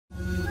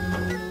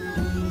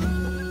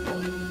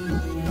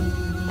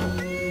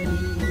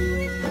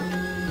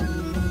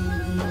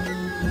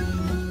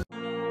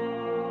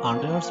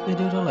Andreas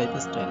Pereira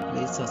lifestyle.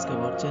 Please subscribe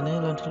our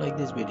channel and like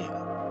this video.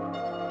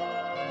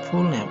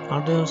 Full name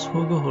Andreas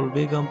Hugo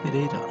Hoelgebaum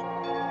Pereira.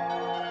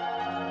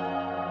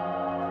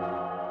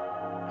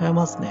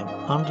 Famous name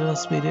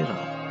Andreas Pereira.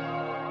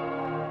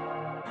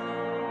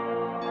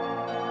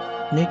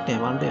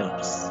 Nickname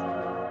Andreas.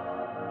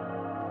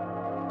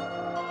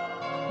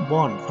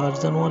 Born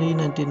 1st January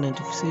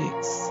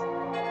 1996.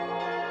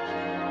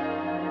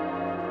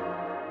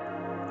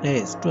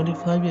 Age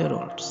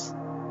 25-year-olds.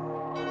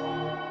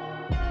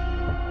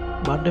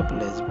 Birthday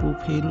place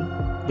Duffel,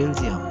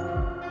 Belgium.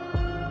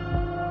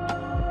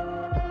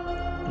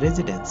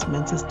 Residence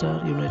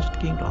Manchester, United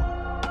Kingdom.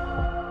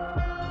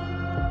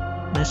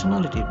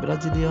 Nationality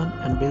Brazilian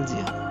and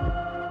Belgian.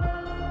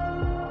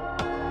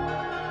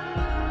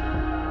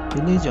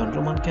 Religion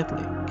Roman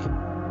Catholic.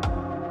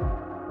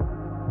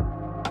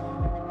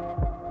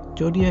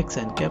 Zodiac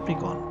sign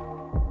Capricorn.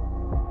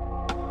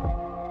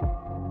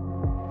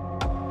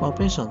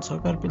 Profession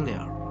soccer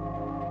player.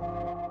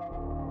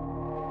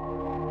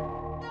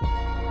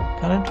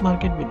 Current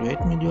market value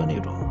 8 million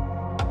euro.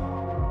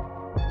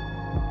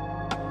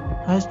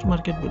 Highest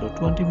market value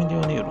 20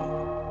 million euro.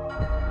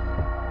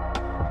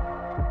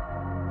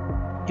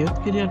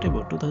 Youth career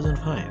debut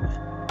 2005.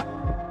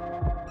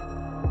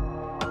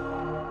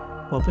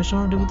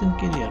 Professional debut in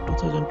career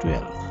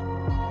 2012.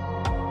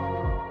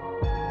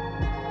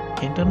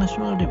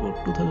 International debut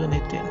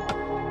 2018.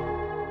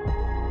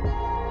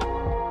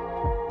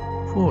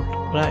 Foot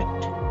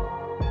right.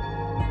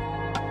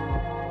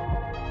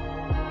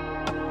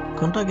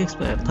 Contract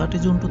expired 30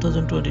 June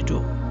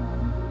 2022.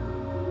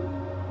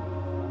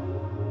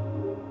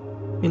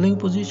 Playing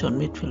position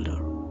midfielder.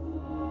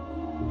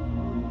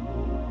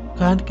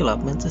 Current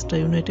club Manchester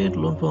United,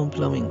 loan from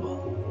Flamengo.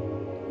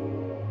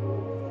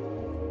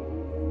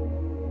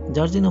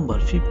 Jersey number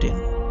 15.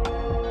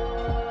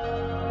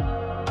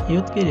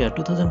 Youth career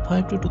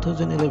 2005 to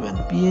 2011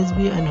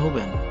 PSV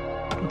Eindhoven,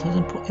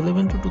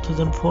 2011 to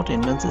 2014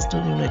 Manchester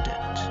United.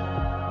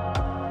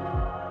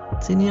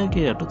 Senior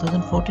career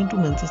 2014 to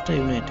Manchester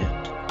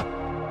United,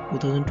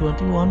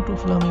 2021 to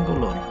Flamengo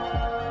loan.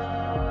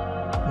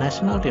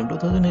 National team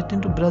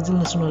 2018 to Brazil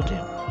national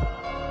team.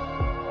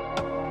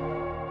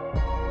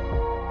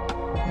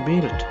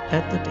 Built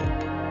athletic.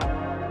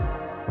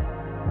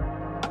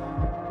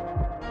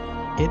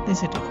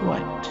 Ethnicity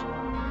white.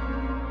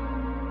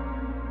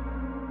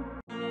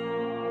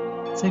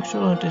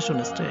 Sexual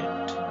orientation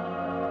straight.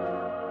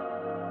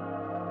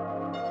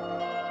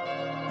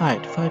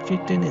 Height 5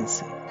 feet 10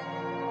 inches.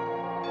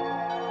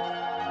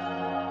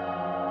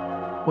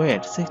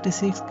 Weight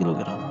 66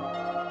 kg.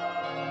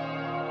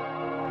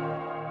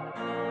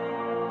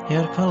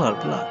 Hair color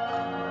black.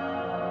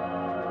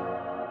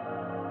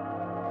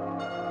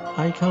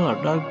 Eye color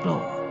dark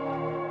brown.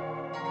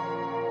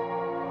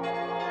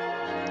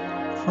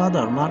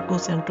 Father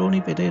Marcos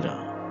Antoni Pereira.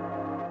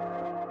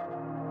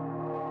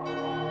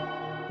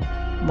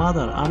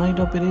 Mother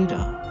Anaida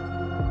Pereira.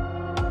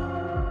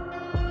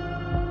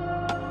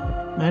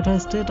 Marital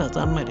status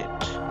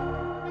unmarried.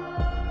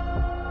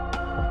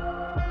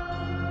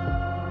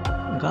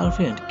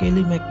 Girlfriend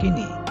Kelly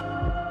McKinney.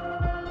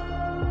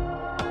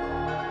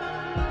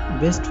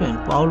 Best friend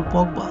Paul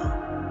Pogba.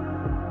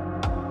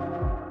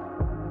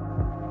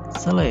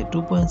 Salary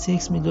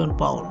 2.6 million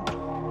pound.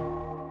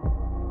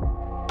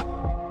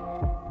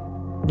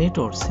 Net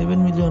worth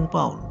 7 million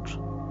pound.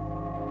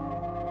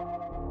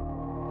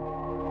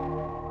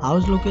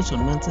 House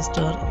location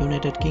Manchester,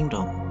 United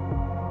Kingdom.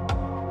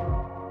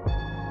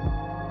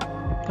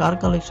 Car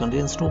collection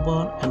Range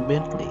Rover and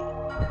Bentley.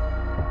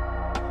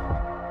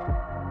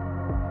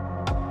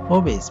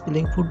 Hobbies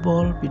playing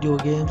football, video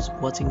games,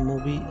 watching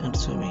movie and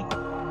swimming.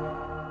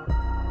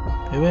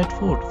 Favorite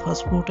food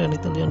fast food and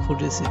Italian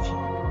food recipe.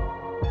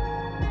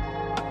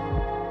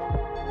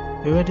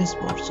 Favorite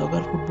sport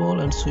soccer, football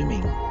and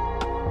swimming.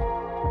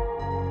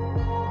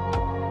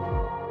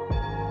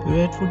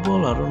 Favorite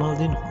footballer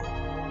Ronaldinho.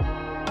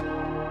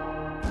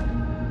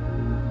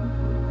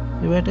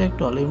 Favorite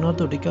actor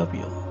Leonardo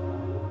DiCaprio.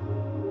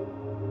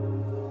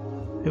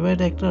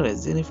 Favorite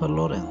actress Jennifer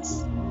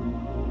Lawrence.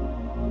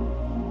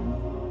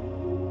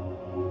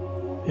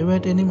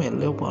 Favorite animal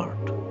leopard.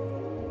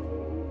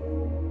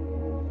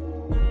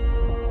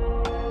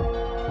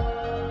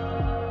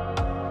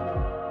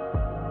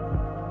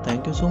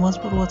 Thank you so much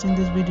for watching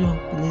this video.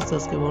 Please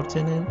subscribe our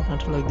channel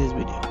and like this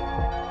video.